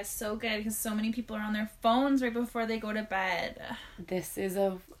gosh, yeah, it's so good because so many people are on their phones right before they go to bed. This is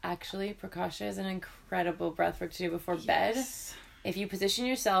actually, Prakasha is an incredible breath work to do before bed. If you position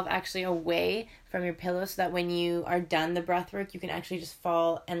yourself actually away from your pillow so that when you are done the breath work, you can actually just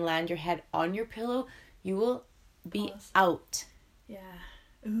fall and land your head on your pillow, you will be out. Yeah.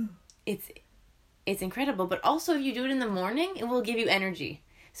 Ooh. It's incredible. But also if you do it in the morning, it will give you energy.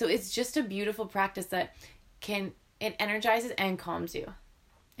 So it's just a beautiful practice that it energizes and calms you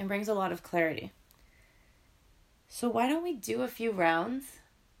and brings a lot of clarity. So why don't we do a few rounds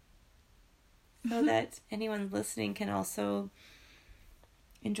so that anyone listening can also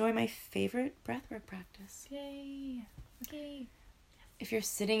enjoy my favorite breathwork practice. Yay. Okay. If you're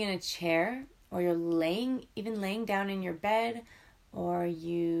sitting in a chair or you're laying down in your bed or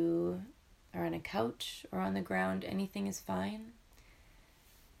you are on a couch or on the ground, anything is fine.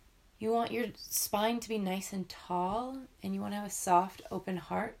 You want your spine to be nice and tall, and you want to have a soft, open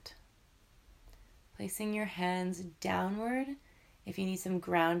heart. Placing your hands downward if you need some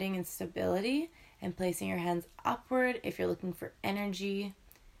grounding and stability, and placing your hands upward if you're looking for energy.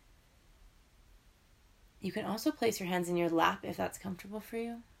 You can also place your hands in your lap if that's comfortable for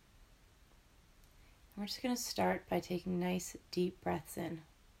you. And we're just going to start by taking nice, deep breaths in.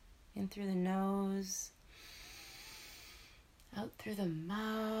 In through the nose, out through the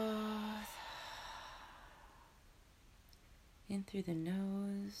mouth, in through the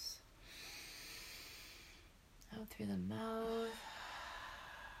nose, out through the mouth.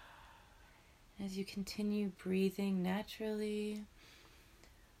 As you continue breathing naturally,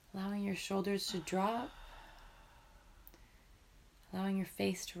 allowing your shoulders to drop, allowing your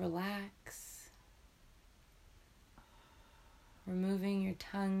face to relax, removing your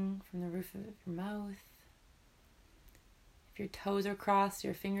tongue from the roof of your mouth. If your toes are crossed,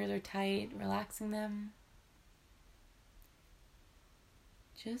 your fingers are tight, relaxing them.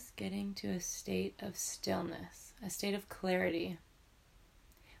 Just getting to a state of stillness, a state of clarity.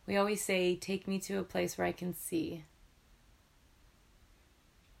 We always say, take me to a place where I can see.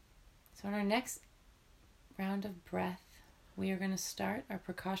 So in our next round of breath, we are going to start our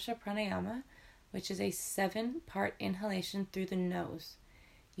Prakasha Pranayama, which is a 7-part inhalation through the nose.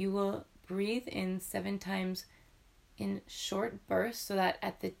 You will breathe in 7 times in short bursts so that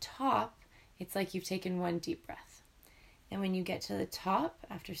at the top, it's like you've taken 1 deep breath. And when you get to the top,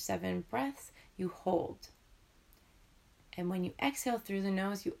 after 7 breaths, you hold. And when you exhale through the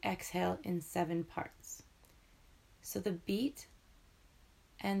nose, you exhale in 7 parts. So the beat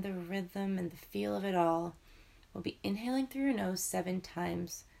and the rhythm and the feel of it all will be inhaling through your nose 7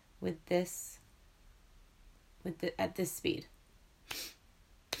 times at this speed.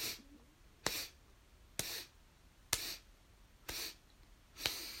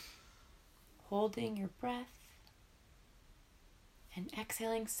 Holding your breath and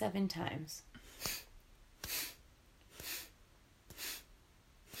exhaling 7 times.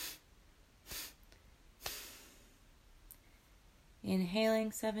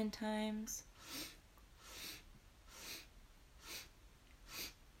 Inhaling 7 times.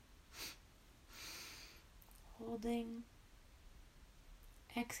 Holding.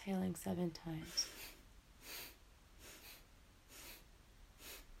 Exhaling 7 times.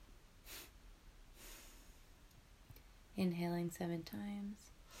 Inhaling 7 times.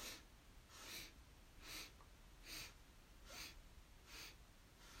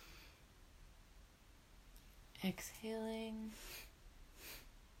 Exhaling.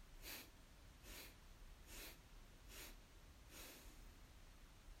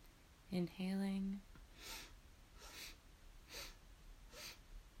 Inhaling.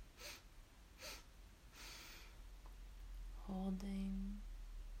 Holding.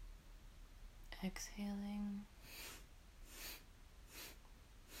 Exhaling.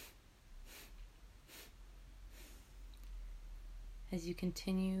 As you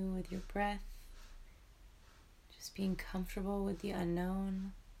continue with your breath, just being comfortable with the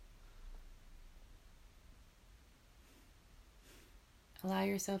unknown. Allow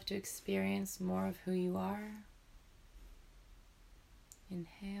yourself to experience more of who you are.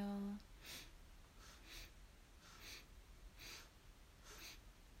 Inhale.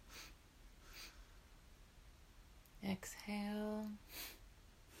 Exhale.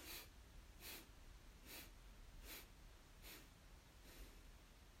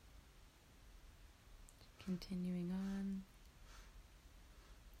 Continuing on.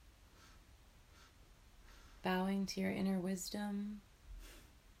 Bowing to your inner wisdom.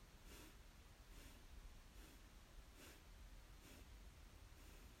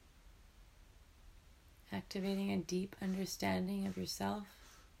 Activating a deep understanding of yourself.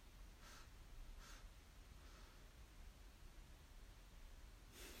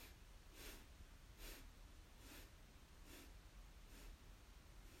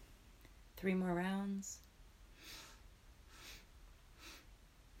 Three more rounds.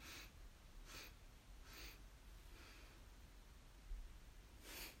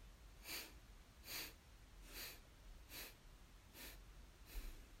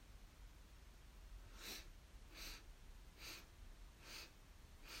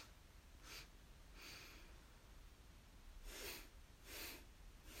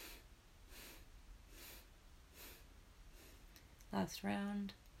 Last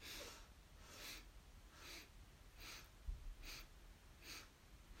round.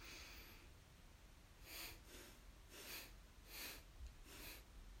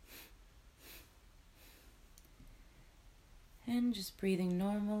 And just breathing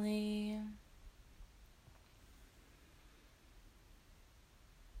normally.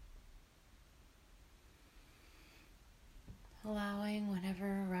 allowing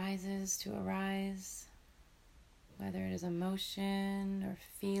whatever arises to arise, whether it is emotion or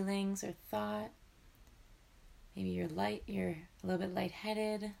feelings or thought. Maybe you're a little bit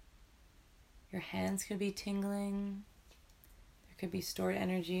lightheaded. Your hands could be tingling. There could be stored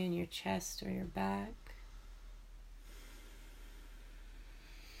energy in your chest or your back.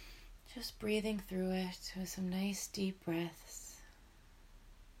 Just breathing through it with some nice deep breaths.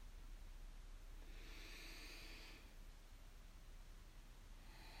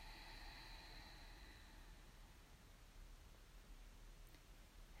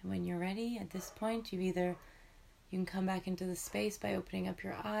 And when you're ready, at this point, you can come back into the space by opening up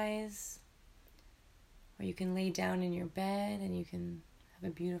your eyes, or you can lay down in your bed and you can have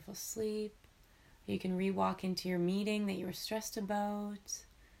a beautiful sleep, or you can re-walk into your meeting that you were stressed about.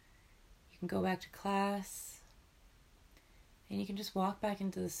 You can go back to class, and you can just walk back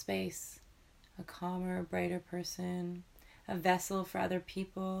into the space, a calmer, brighter person, a vessel for other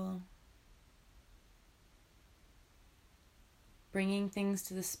people, bringing things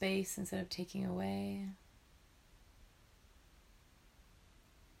to the space instead of taking away.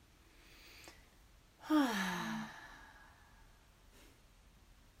 And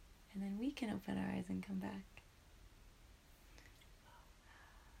then we can open our eyes and come back.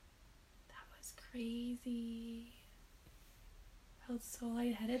 That was crazy. I felt so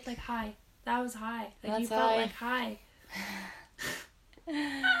lightheaded, like high. That was high. Like That's you felt high. like high.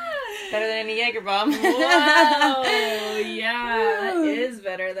 Better than any Jaeger bomb. Whoa, yeah, that is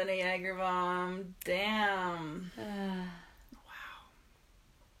better than a Jaeger bomb. Damn.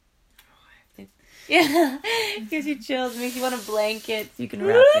 Yeah, gives you chills, makes you want a blanket so you can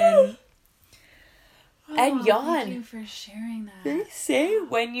wrap in. And yawn. Thank you for sharing that. They say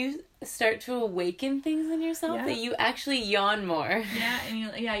when you start to awaken things in yourself that you actually yawn more. Yeah, and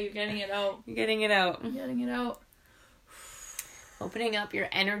you're getting it out. You're getting it out. You're getting it out. Opening up your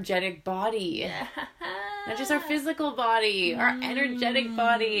energetic body. Yeah. Not just our physical body, our energetic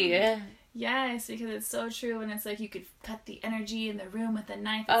body. Yes, because it's so true, and it's like you could cut the energy in the room with a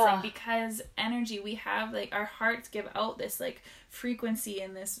knife. It's like because energy, we have like our hearts give out this like frequency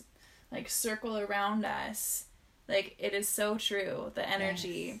and this like circle around us. Like it is so true. The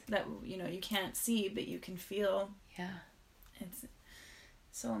energy that you can't see but you can feel. Yeah, it's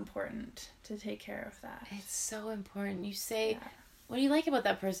so important to take care of that. It's so important. You say, what do you like about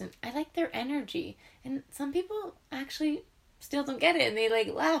that person? I like their energy, and some people actually still don't get it, and they like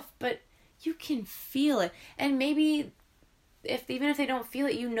laugh, but you can feel it. And maybe even if they don't feel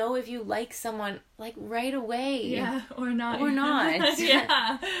it, if you like someone like right away. Yeah, or not. Or not.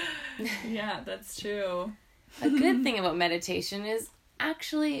 Yeah. Yeah, that's true. A good thing about meditation is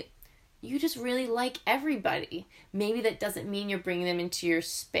actually you just really like everybody. Maybe that doesn't mean you're bringing them into your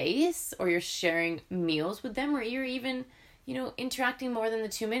space or you're sharing meals with them or you're even, interacting more than the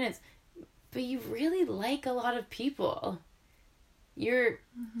 2 minutes. But you really like a lot of people. Your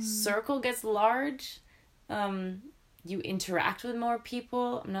circle gets large. You interact with more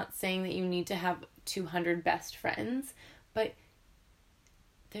people. I'm not saying that you need to have 200 best friends, but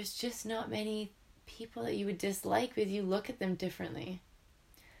there's just not many people that you would dislike because you look at them differently.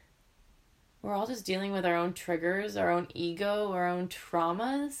 We're all just dealing with our own triggers, our own ego, our own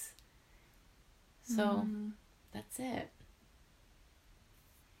traumas. So that's it.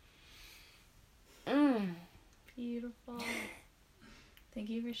 Beautiful. Thank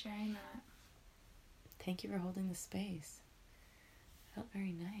you for sharing that. Thank you for holding the space. It felt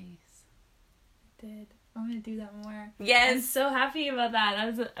very nice. It did. I'm going to do that more. Yes. I'm so happy about that.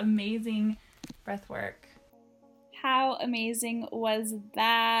 That was amazing breath work. How amazing was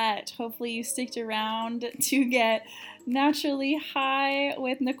that? Hopefully you sticked around to get naturally high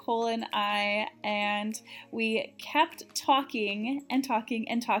with Nicole and I, and we kept talking and talking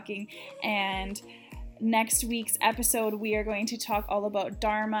and talking, and next week's episode, we are going to talk all about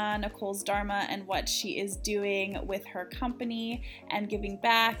Dharma, Nicole's Dharma, and what she is doing with her company and giving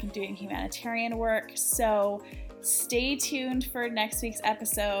back and doing humanitarian work. So stay tuned for next week's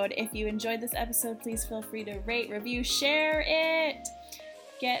episode. If you enjoyed this episode, please feel free to rate, review, share it.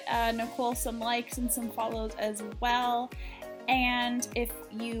 Get Nicole some likes and some follows as well. And if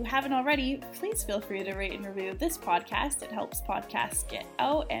you haven't already, please feel free to rate and review this podcast. It helps podcasts get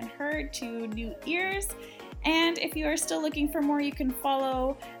out and heard to new ears. And if you are still looking for more, you can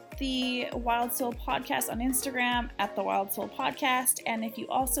follow the Wild Soul Podcast on Instagram at the Wild Soul Podcast. And if you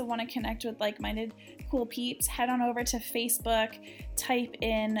also want to connect with like-minded cool peeps, head on over to Facebook, type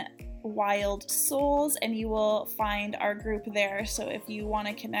in Wild Souls, and you will find our group there. So if you want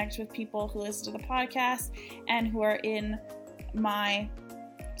to connect with people who listen to the podcast and who are in my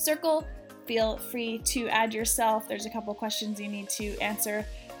circle, feel free to add yourself. There's a couple questions you need to answer.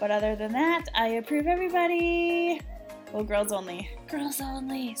 But other than that, I approve everybody. Well, girls only. Girls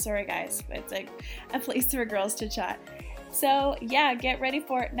only. Sorry, guys. It's like a place for girls to chat. So, yeah, get ready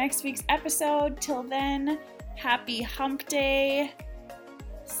for next week's episode. Till then, happy hump day.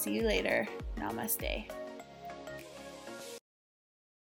 See you later. Namaste.